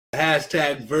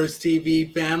Hashtag Verse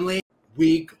TV family,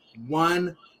 week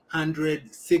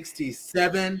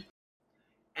 167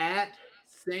 at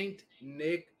St.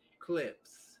 Nick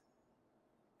Clips.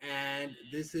 And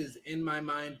this is In My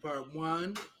Mind Part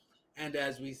 1. And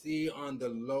as we see on the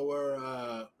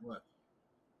lower,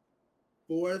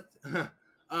 fourth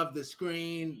of the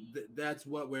screen, that's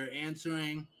what we're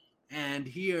answering. And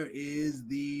here is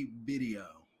the video.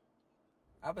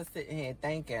 I was sitting here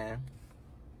thinking,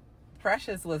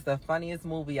 Precious was the funniest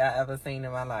movie I ever seen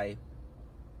in my life.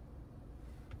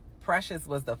 Precious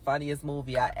was the funniest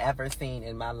movie I ever seen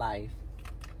in my life.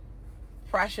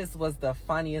 Precious was the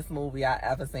funniest movie I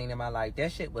ever seen in my life.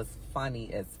 That shit was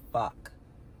funny as fuck.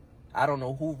 I don't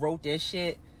know who wrote that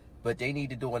shit, but they need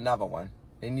to do another one.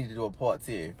 They need to do a part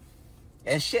 2.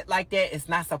 And shit like that is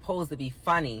not supposed to be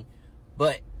funny,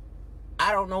 but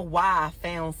I don't know why I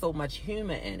found so much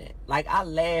humor in it. Like, I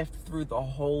laughed through the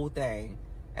whole thing.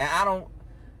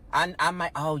 And I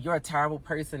might, oh, you're a terrible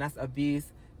person, that's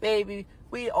abuse. Baby,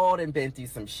 we all done been through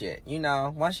some shit, you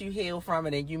know? Once you heal from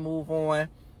it and you move on,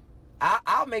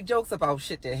 I'll make jokes about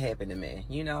shit that happened to me,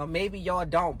 you know? Maybe y'all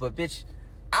don't, but bitch,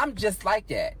 I'm just like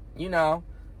that, you know?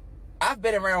 I've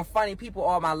been around funny people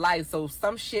all my life, so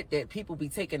some shit that people be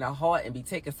taking to heart and be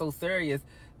taking so serious,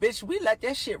 bitch, we let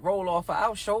that shit roll off of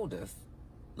our shoulders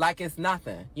like it's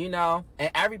nothing, you know?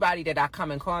 And everybody that I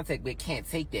come in contact with can't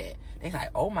take that. They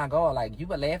like, oh my God, like, you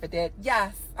would laugh at that?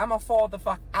 Yes, I'm gonna fall the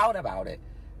fuck out about it.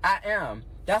 I am.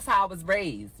 That's how I was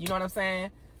raised, you know what I'm saying?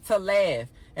 To laugh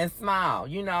and smile,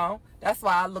 you know? That's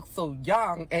why I look so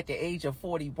young at the age of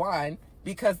 41,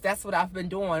 because that's what I've been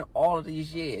doing all of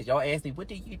these years. Y'all ask me, what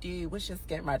do you do? What's your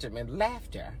skin regimen?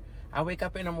 Laughter. I wake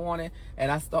up in the morning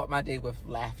and I start my day with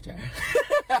laughter.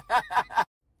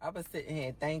 I was sitting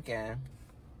here thinking,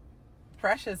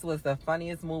 Precious was the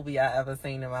funniest movie I ever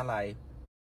seen in my life.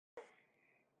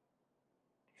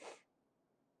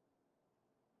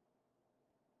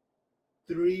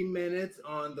 Three minutes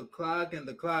on the clock, and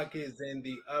the clock is in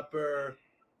the upper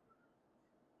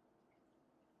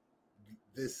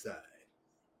this side.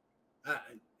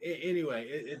 Anyway,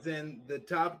 it's in the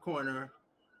top corner,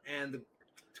 and the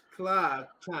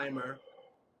clock timer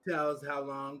tells how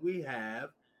long we have.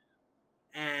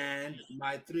 And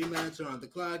my 3 minutes are on the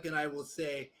clock, and I will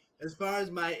say, as far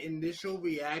as my initial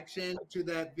reaction to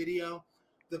that video,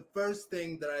 the first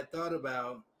thing that I thought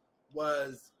about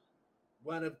was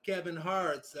one of Kevin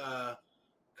Hart's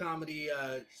comedy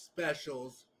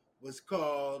specials was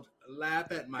called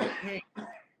Laugh at My Pain.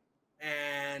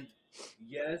 And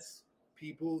yes,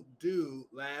 people do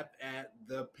laugh at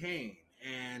the pain,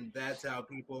 and that's how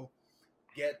people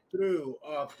get through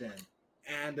often.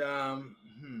 And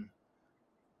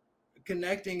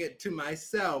connecting it to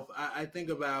myself, I think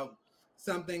about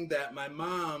something that my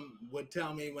mom would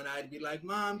tell me when I'd be like,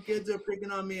 Mom, kids are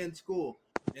freaking on me in school.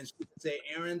 And she would say,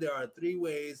 Aaron, there are 3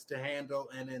 ways to handle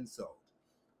an insult.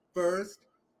 First,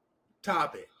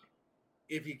 top it.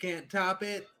 If you can't top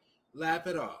it, laugh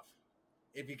it off.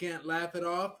 If you can't laugh it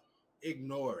off,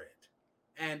 ignore it.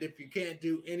 And if you can't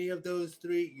do any of those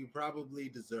 3, you probably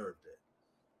deserved it.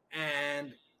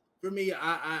 And for me,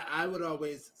 I would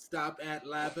always stop at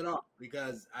laugh it off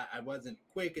because I wasn't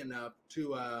quick enough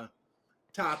to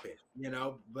top it, you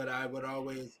know, but I would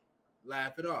always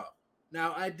laugh it off.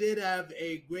 Now, I did have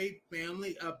a great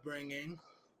family upbringing.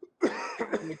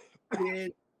 I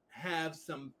did have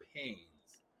some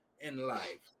pains in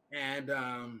life. And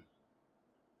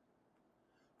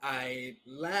I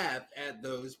laugh at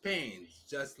those pains,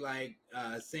 just like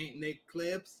St. Nick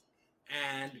Clips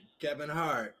and Kevin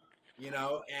Hart, you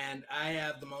know, and I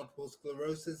have the multiple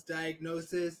sclerosis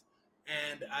diagnosis,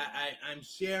 and I'm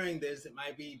sharing this. It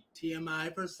might be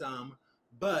TMI for some,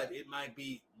 but it might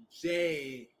be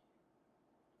JEI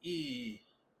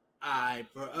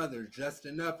for others, just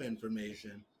enough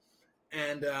information.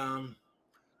 And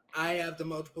I have the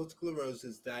multiple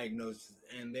sclerosis diagnosis,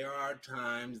 and there are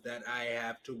times that I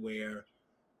have to wear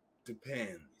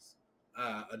Depends,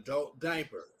 adult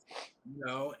diapers, you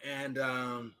know, and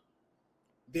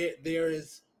there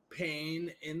is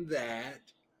pain in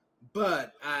that,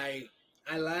 but I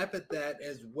laugh at that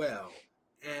as well.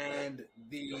 And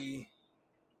the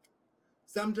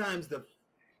sometimes the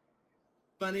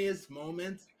funniest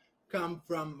moments come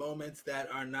from moments that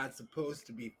are not supposed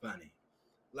to be funny.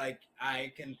 Like,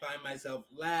 I can find myself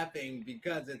laughing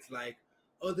because it's like,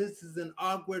 oh, this is an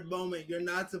awkward moment. You're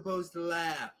not supposed to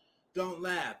laugh. Don't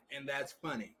laugh. And that's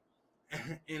funny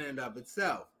in and of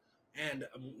itself. And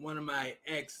one of my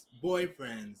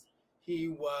ex-boyfriends,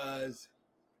 he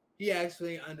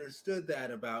actually understood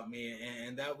that about me,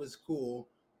 and that was cool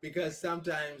because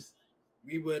sometimes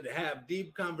we would have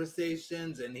deep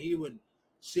conversations and he would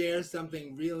share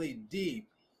something really deep,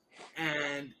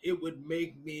 and it would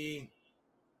make me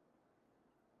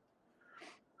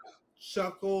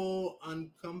chuckle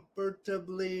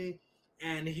uncomfortably,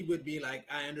 and he would be like,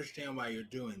 I understand why you're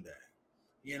doing that,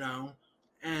 you know?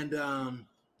 And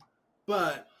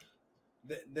but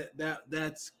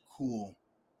that's cool.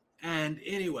 And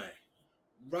anyway,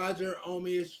 Roger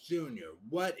Omius Jr.,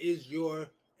 what is your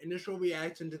initial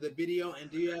reaction to the video, and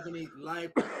do you have any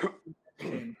live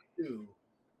reaction to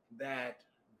that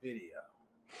video?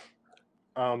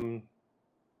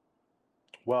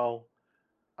 Well,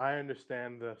 I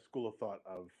understand the school of thought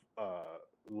of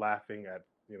laughing at,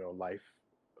 you know, life.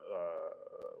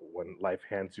 When life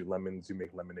hands you lemons, you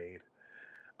make lemonade.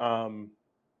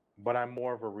 But I'm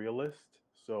more of a realist.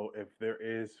 So if there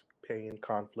is pain,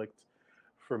 conflict,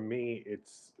 for me,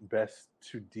 it's best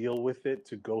to deal with it,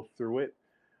 to go through it,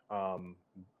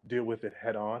 deal with it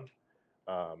head on.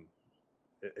 Um,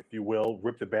 if you will,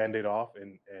 rip the band-aid off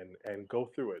and go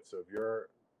through it. So if you're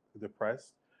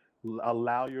depressed,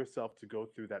 allow yourself to go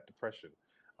through that depression.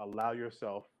 Allow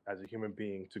yourself as a human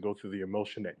being to go through the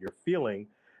emotion that you're feeling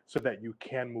so that you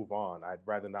can move on. I'd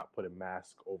rather not put a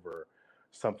mask over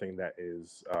something that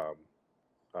is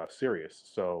serious.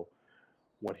 So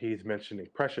when he's mentioning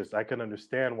Precious, I can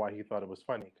understand why he thought it was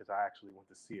funny, because I actually went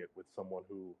to see it with someone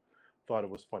who thought it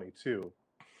was funny too.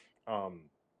 And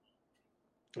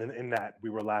in that we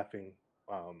were laughing.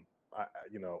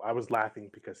 I was laughing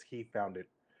because he found it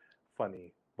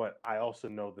funny, but I also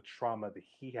know the trauma that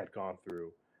he had gone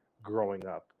through growing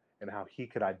up and how he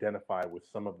could identify with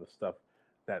some of the stuff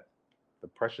that the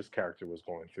Precious character was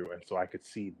going through. And so I could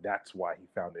see that's why he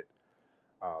found it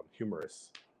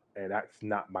humorous. And that's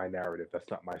not my narrative. That's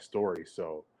not my story.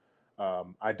 So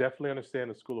I definitely understand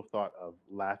the school of thought of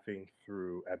laughing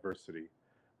through adversity,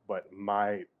 but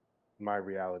my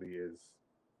reality is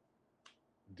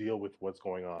deal with what's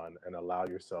going on and allow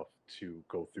yourself to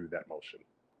go through that motion.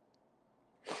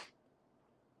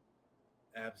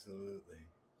 Absolutely.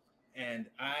 And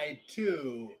I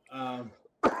too,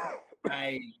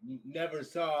 I never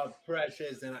saw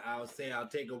Precious, and I'll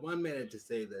take a 1 minute to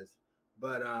say this,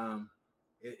 but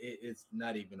it's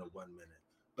not even a 1 minute.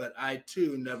 But I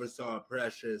too never saw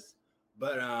Precious.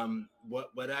 But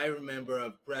what I remember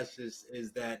of Precious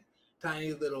is that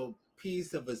tiny little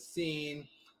piece of a scene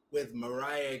with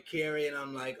Mariah Carey, and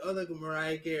I'm like, oh, look at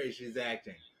Mariah Carey, she's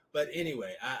acting. But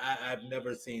anyway, I've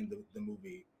never seen the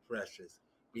movie Precious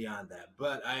beyond that.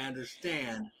 But I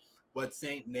understand what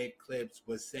Saint Nick Clips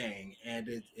was saying, and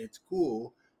it's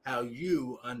cool how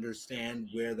you understand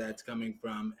where that's coming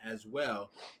from as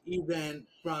well, even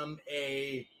from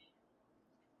a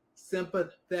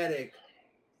sympathetic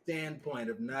standpoint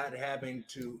of not having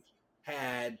to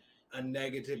had a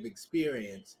negative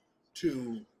experience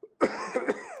to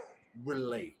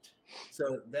relate.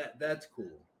 So that's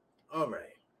cool. All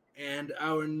right. And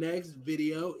our next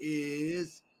video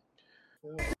is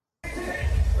ready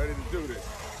to do this.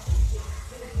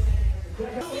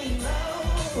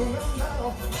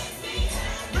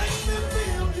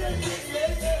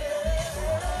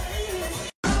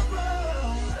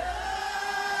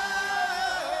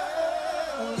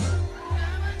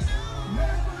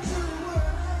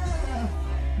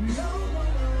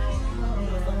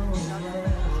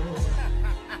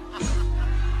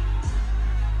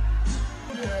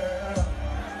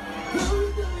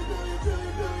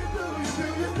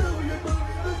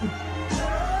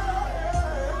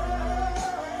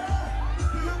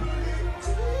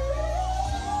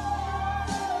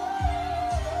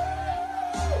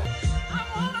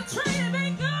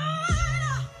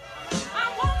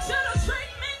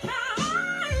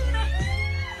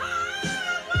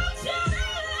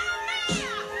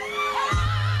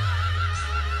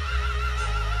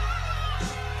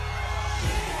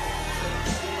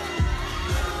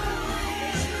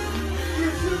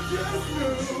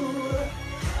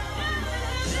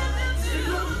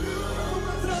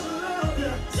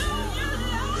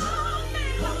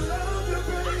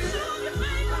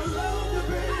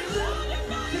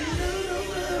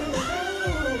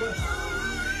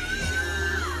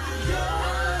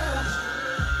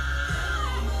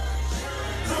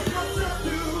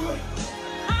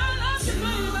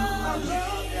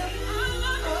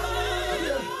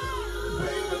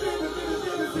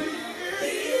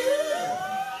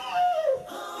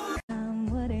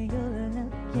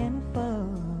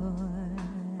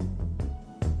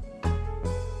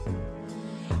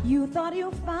 You thought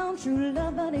you found true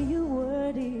love, but you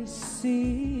were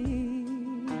deceived.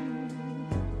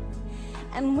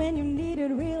 And when you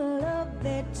needed real love,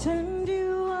 they turned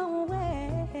you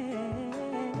away.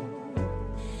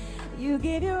 You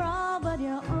gave your all, but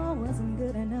your all wasn't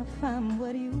good enough. enough. I'm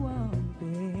what you want,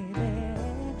 baby.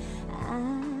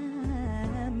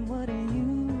 I'm what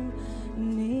you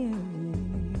need.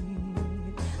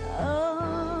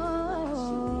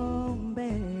 Oh,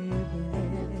 baby.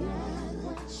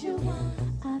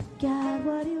 I've got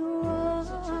what you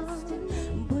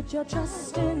want. Put your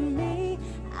trust in me.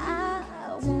 I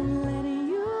won't let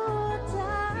you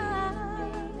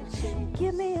down.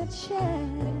 Give me a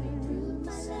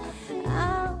chance.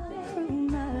 I'll prove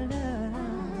my love.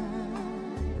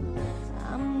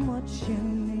 I'm what you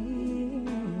need.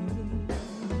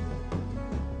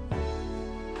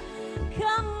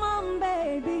 Come on,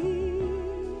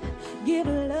 baby. Give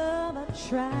love a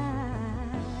try.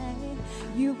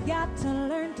 You've got to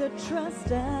learn to trust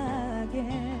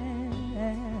again.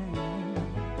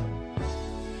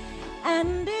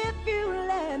 And if you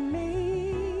let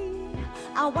me,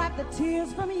 I'll wipe the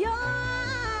tears from your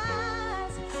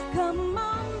eyes. Come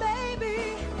on,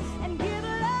 baby, and give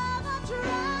love a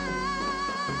try.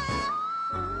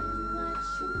 I'm what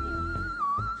you need,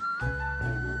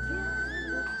 and you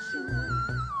got what you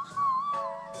want.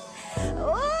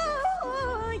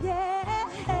 Oh,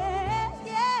 yeah,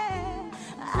 yeah.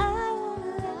 I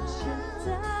won't let you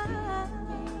down.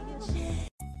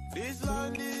 This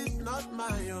land is not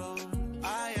my own.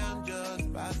 I am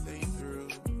just passing through.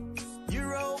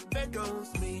 Europe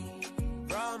beckons me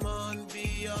from on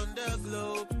beyond the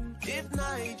globe. If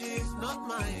Niger is not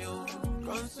my own,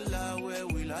 consular, where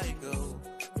will I go?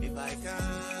 If I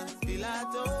can't feel at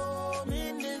home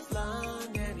in this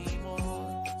land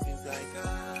anymore, since I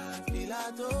can't feel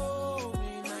at home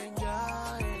in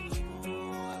Nigeria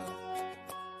anymore.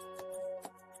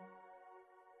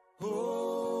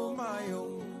 Oh my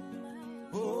own,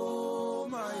 oh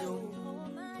my own.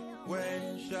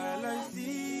 When shall I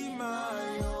see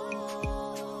my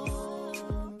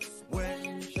own?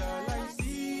 When shall I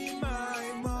see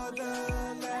my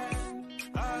motherland?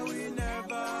 I will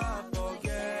never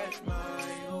forget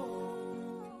my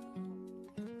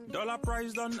own. Dollar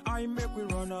price done, I make we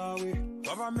run away.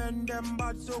 Government them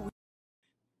bad, so we.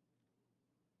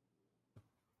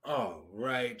 All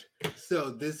right.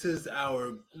 So this is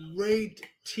our great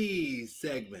tea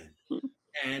segment.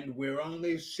 And we're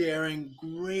only sharing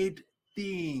great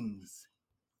things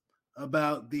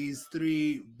about these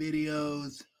three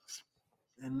videos.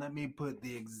 And let me put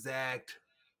the exact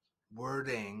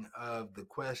wording of the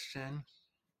question.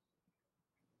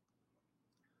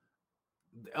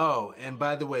 Oh, and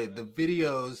by the way, the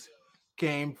videos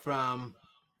came from,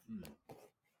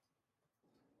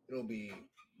 it'll be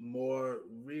more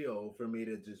real for me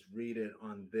to just read it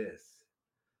on this.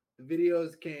 The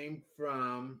videos came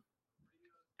from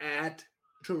at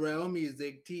Terrell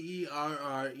Music,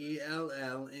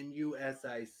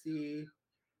 TerrellMusic,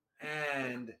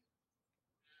 and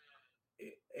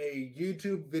a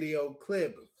YouTube video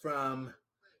clip from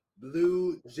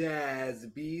Blue Jazz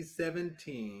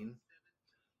B17.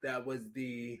 That was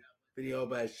the video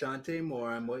by Shantae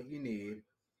Moore on What You Need,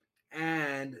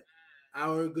 and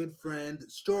our good friend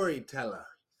Storyteller,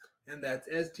 and that's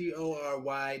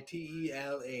Storytelah.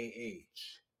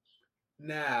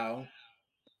 Now,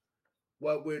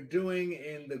 what we're doing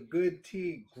in the good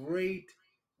tea, great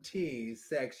tea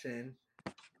section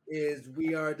is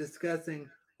we are discussing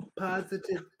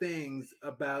positive things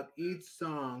about each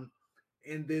song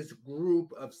in this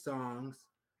group of songs,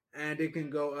 and it can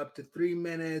go up to 3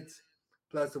 minutes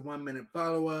plus a 1 minute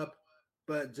follow up,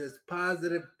 but just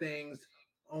positive things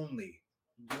only.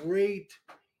 Great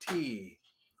tea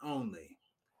only.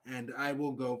 And I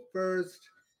will go first.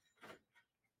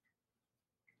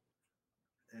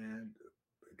 And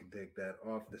I can take that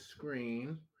off the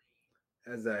screen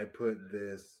as I put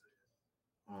this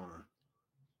on.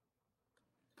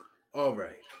 All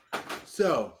right.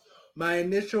 So, my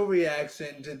initial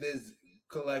reaction to this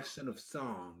collection of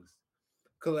songs.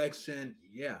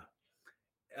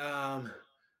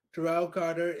 Terrell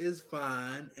Carter is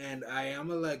fine, and I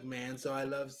am a leg man, so I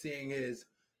love seeing his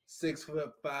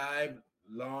 6'5"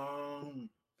 long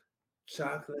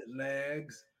chocolate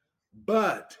legs.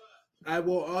 But I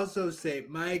will also say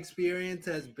my experience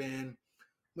has been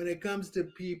when it comes to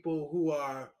people who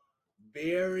are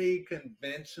very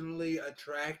conventionally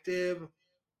attractive,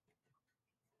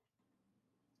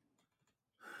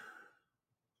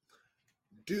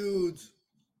 dudes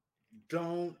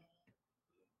don't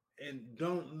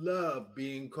love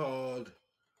being called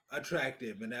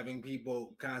attractive and having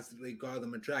people constantly call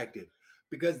them attractive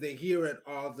because they hear it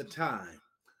all the time.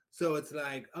 So it's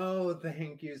like, oh,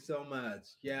 thank you so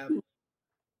much. Yeah,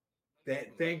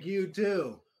 thank you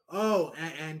too. Oh,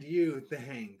 and you,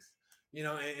 thanks.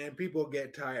 And people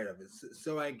get tired of it.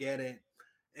 So I get it.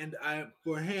 And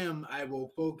for him, I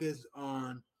will focus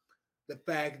on the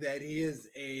fact that he is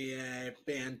a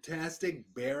fantastic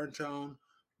baritone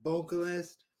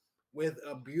vocalist with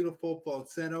a beautiful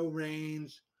falsetto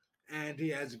range, and he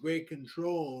has great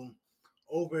control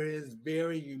over his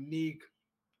very unique,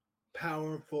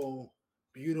 powerful,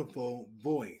 beautiful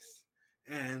voice.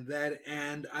 And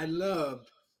I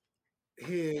loved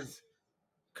his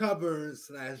cover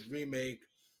slash remake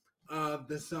of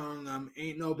the song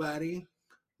Ain't Nobody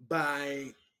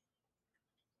by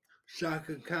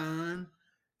Shaka Khan,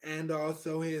 and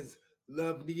also his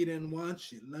Love, Need, and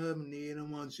Want You, Love, Need, and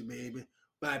Want You, Baby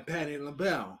by Patti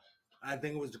LaBelle. I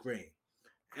think it was great.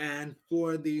 And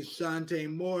for the Shantae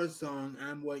Moore song,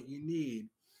 I'm What You Need,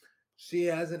 she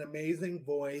has an amazing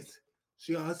voice.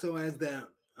 She also has that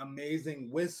amazing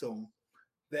whistle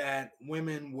that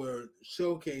women were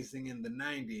showcasing in the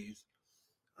 90s.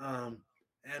 Um,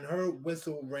 and her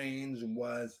whistle range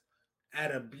was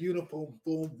at a beautiful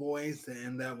full voice,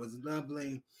 and that was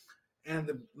lovely. And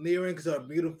the lyrics are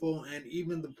beautiful, and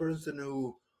even the person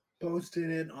who posted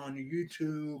it on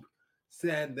YouTube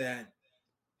said that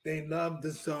they love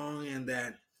the song and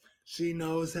that she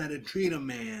knows how to treat a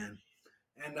man.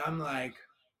 And I'm like,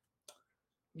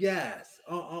 yes,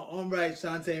 all right,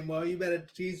 Shantae. Well, you better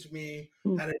teach me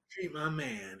how to treat my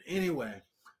man. Anyway,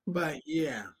 but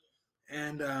yeah,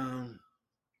 and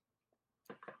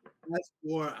as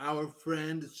for our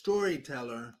friend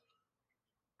Storyteller,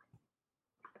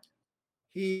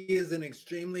 he is an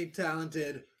extremely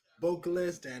talented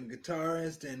vocalist and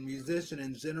guitarist and musician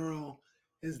in general.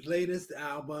 His latest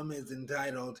album is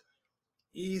entitled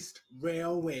East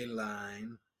Railway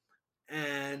Line.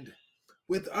 And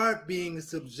with art being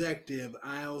subjective,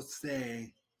 I'll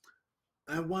say,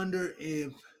 I wonder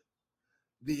if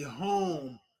the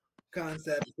home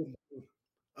concept could be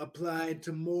applied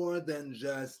to more than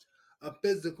just a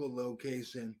physical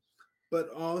location, but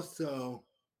also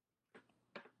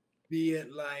be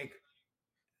it like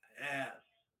uh,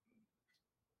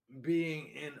 being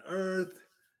in Earth,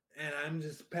 and I'm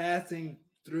just passing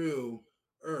through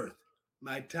Earth,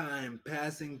 my time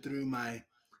passing through my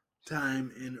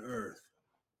time in Earth,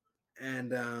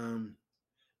 and on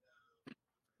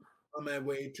my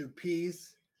way to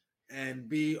peace and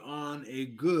be on a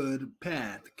good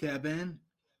path. Kevin,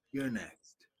 you're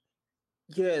next.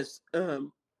 Yes,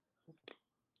 I'm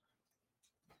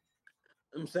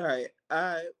sorry.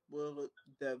 I will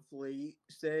definitely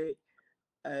say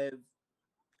I've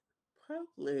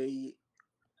probably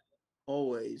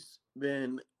always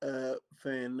been a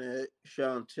fan of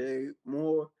Shantae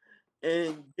Moore,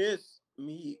 and just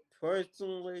me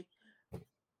personally,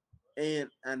 and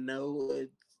I know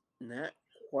it's not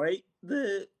quite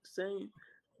the same,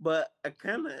 but I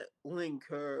kind of link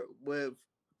her with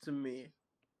to me.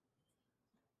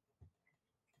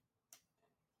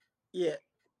 Yeah,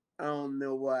 I don't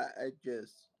know why, I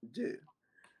just do.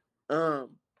 Um,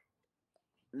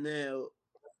 Now,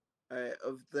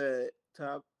 of the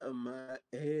top of my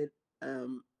head,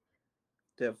 I'm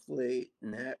definitely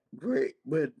not great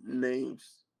with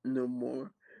names no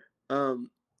more.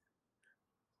 Um,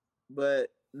 but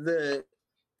the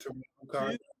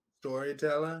Carter,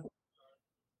 Storyteller.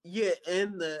 yeah,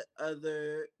 and the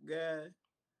other guy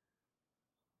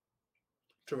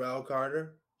Terrell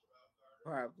Carter.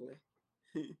 probably.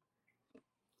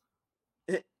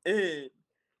 And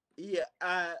yeah,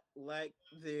 I like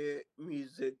their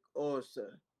music also.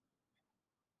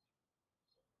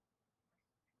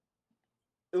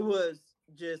 It was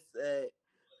just that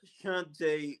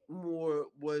Shantae Moore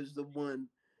was the one,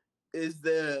 is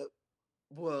the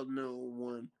well known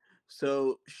one.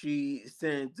 So she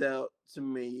stands out to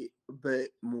me a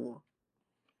bit more.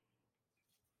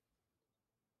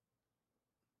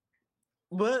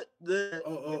 But the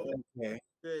Okay.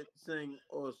 good thing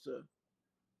also,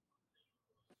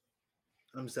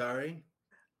 I'm sorry.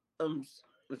 I'm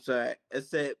sorry, I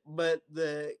said, but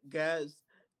the guys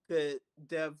could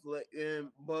definitely, and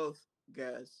both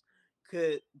guys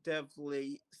could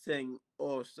definitely sing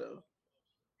also.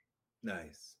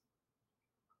 Nice.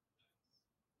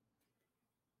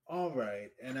 All right.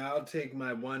 And I'll take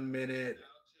my 1 minute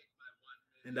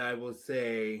and I will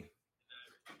say,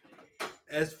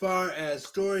 as far as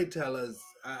storytellers,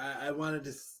 I wanted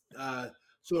to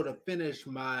sort of finish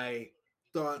my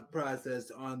thought process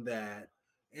on that.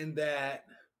 In that,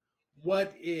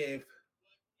 what if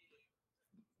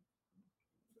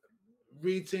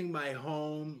reaching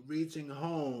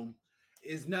home,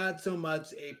 is not so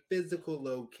much a physical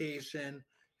location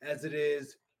as it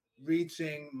is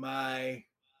reaching my,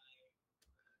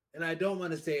 and I don't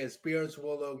want to say a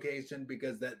spiritual location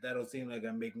because that'll seem like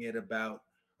I'm making it about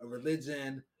a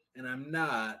religion, and I'm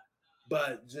not.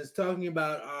 But just talking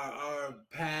about our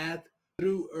path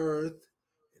through earth.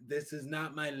 This is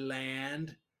not my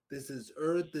land. This is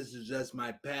earth. This is just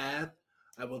my path.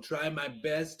 I will try my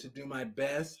best to do my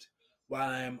best while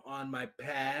I am on my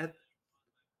path.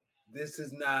 This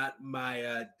is not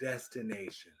my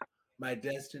destination. My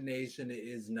destination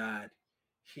is not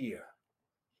here.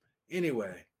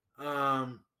 Anyway,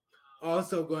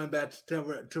 also going back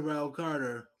to Terrell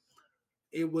Carter,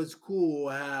 it was cool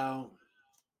how.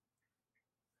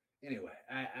 Anyway,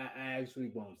 I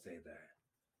actually won't say that.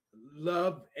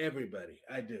 Love everybody.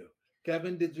 I do.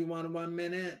 Kevin, did you want 1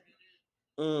 minute?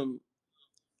 Um,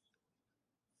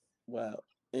 wow.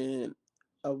 And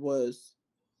I was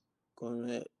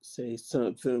gonna say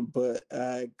something, but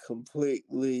I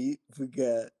completely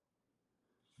forgot.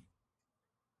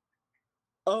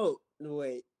 Oh, no,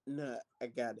 wait. No, I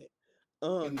got it.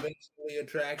 Conventionally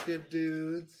attractive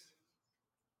dudes.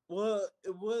 Well,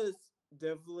 it was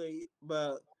definitely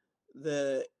about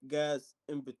the guys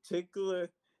in particular,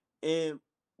 and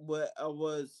what I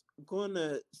was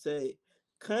gonna say,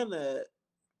 kind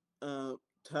of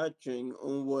touching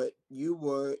on what you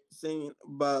were saying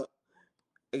about,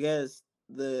 I guess,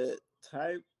 the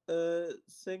type of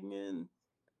singing.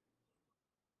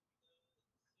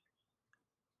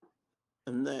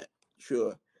 I'm not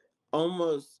sure.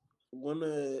 Almost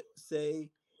wanna say,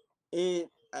 and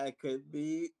I could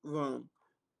be wrong,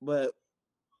 but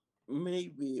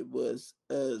maybe it was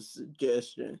a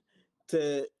suggestion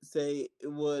to say it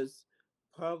was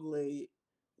probably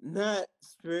not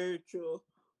spiritual,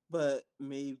 but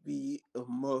maybe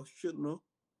emotional.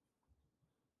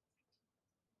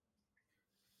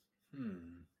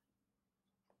 Hmm.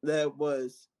 That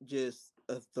was just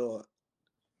a thought.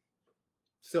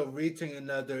 So reaching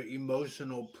another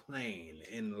emotional plane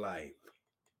in life.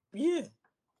 Yeah.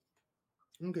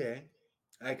 Okay.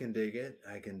 I can dig it.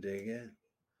 I can dig it.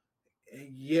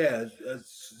 Yes, a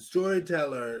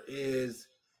storyteller is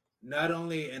not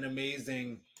only an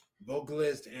amazing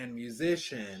vocalist and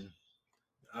musician,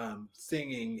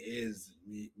 singing is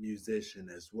musician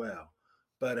as well,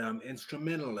 but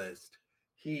instrumentalist.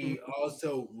 He Mhm.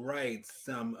 also writes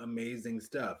some amazing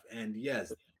stuff. And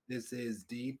yes, this is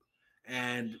deep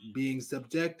and being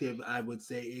subjective. I would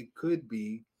say it could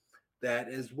be that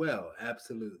as well.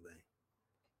 Absolutely.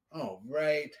 All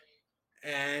right.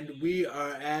 And we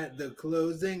are at the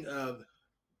closing of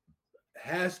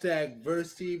hashtag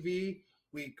Verse TV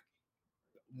week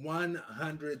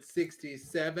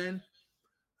 167.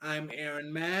 I'm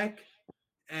Aaron Mack,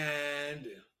 and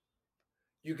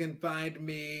you can find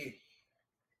me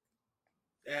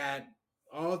at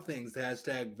all things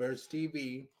hashtag Verse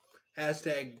TV,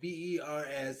 hashtag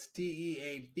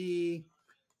VERSTEAB,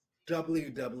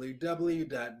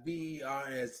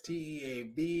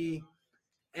 www.VERSTEAB,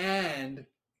 and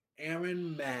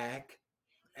Aaron Mack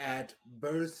at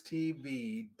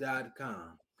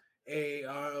burstTV.com.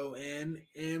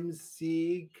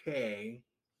 AARONMCK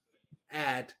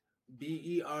at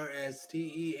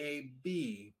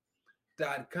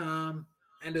BERSTEAB.com.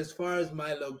 And as far as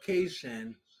my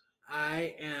location,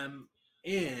 I am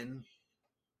in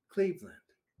Cleveland,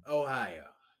 Ohio.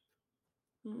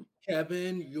 Hmm.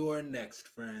 Kevin, your next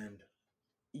friend.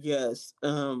 Yes.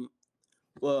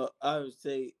 Well, I would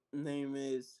say name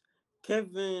is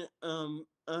Kevin.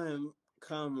 I'm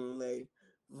commonly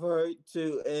referred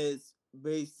to as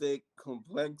basic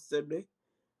complexity.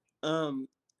 Um,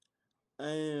 I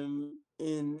am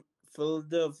in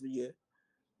Philadelphia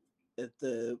at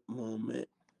the moment.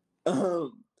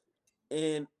 Um,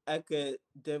 and I could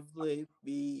definitely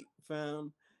be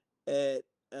found at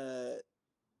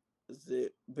is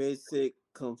it basic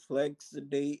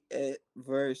complexity at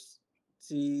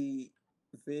versetv.com.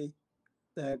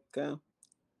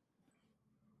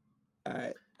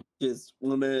 I just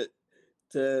wanted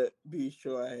to be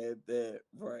sure I had that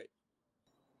right.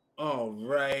 All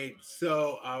right.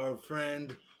 So our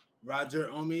friend Roger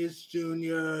Omis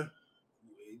Jr.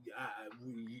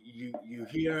 You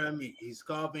hear him? He's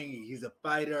coughing. He's a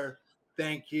fighter.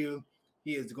 Thank you.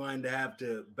 He is going to have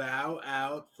to bow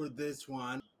out for this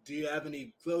one. Do you have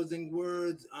any closing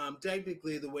words?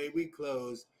 Technically, the way we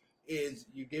close is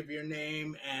you give your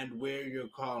name and where you're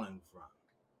calling from,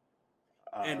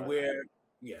 and Uh, where.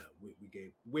 Yeah, we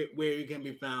gave where you can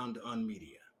be found on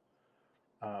media.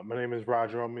 my name is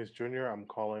Roger Omis Jr. I'm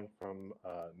calling from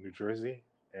New Jersey,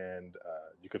 and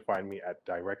you could find me at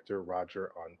Director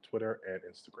Roger on Twitter and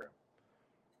Instagram.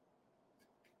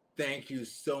 Thank you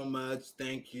so much.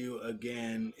 Thank you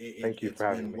again. Thank you It's for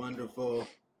having been me. wonderful.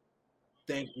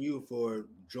 Thank you for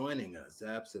joining us.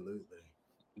 Absolutely.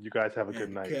 You guys have a good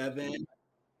And night. Kevin,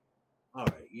 all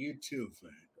right, you too,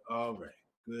 friend. All right,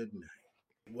 good night.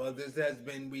 Well, this has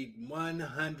been week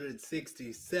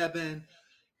 167,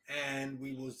 and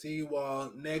we will see you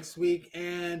all next week.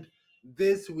 And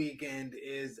this weekend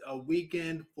is a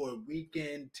weekend for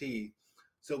weekend tea.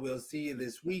 So we'll see you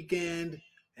this weekend,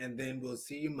 and then we'll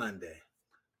see you Monday.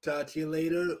 Talk to you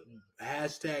later.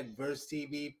 Hashtag Verse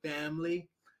TV family.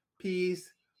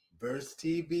 Peace.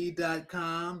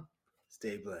 VerseTV.com.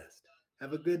 Stay blessed.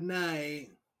 Have a good night.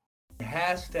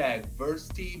 Hashtag Verse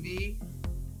TV.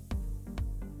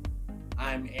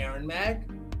 I'm Aaron Mack.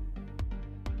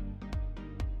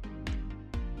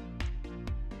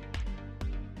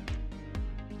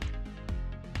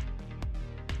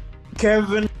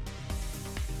 Kevin.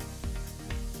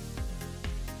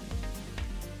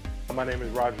 My name is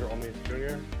Roger Omis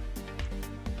Jr.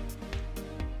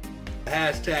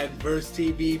 Hashtag Verse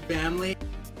TV family.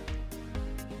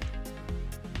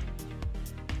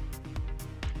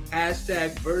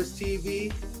 Hashtag Verse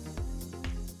TV.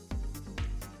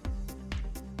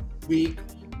 Week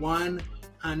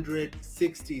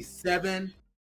 167.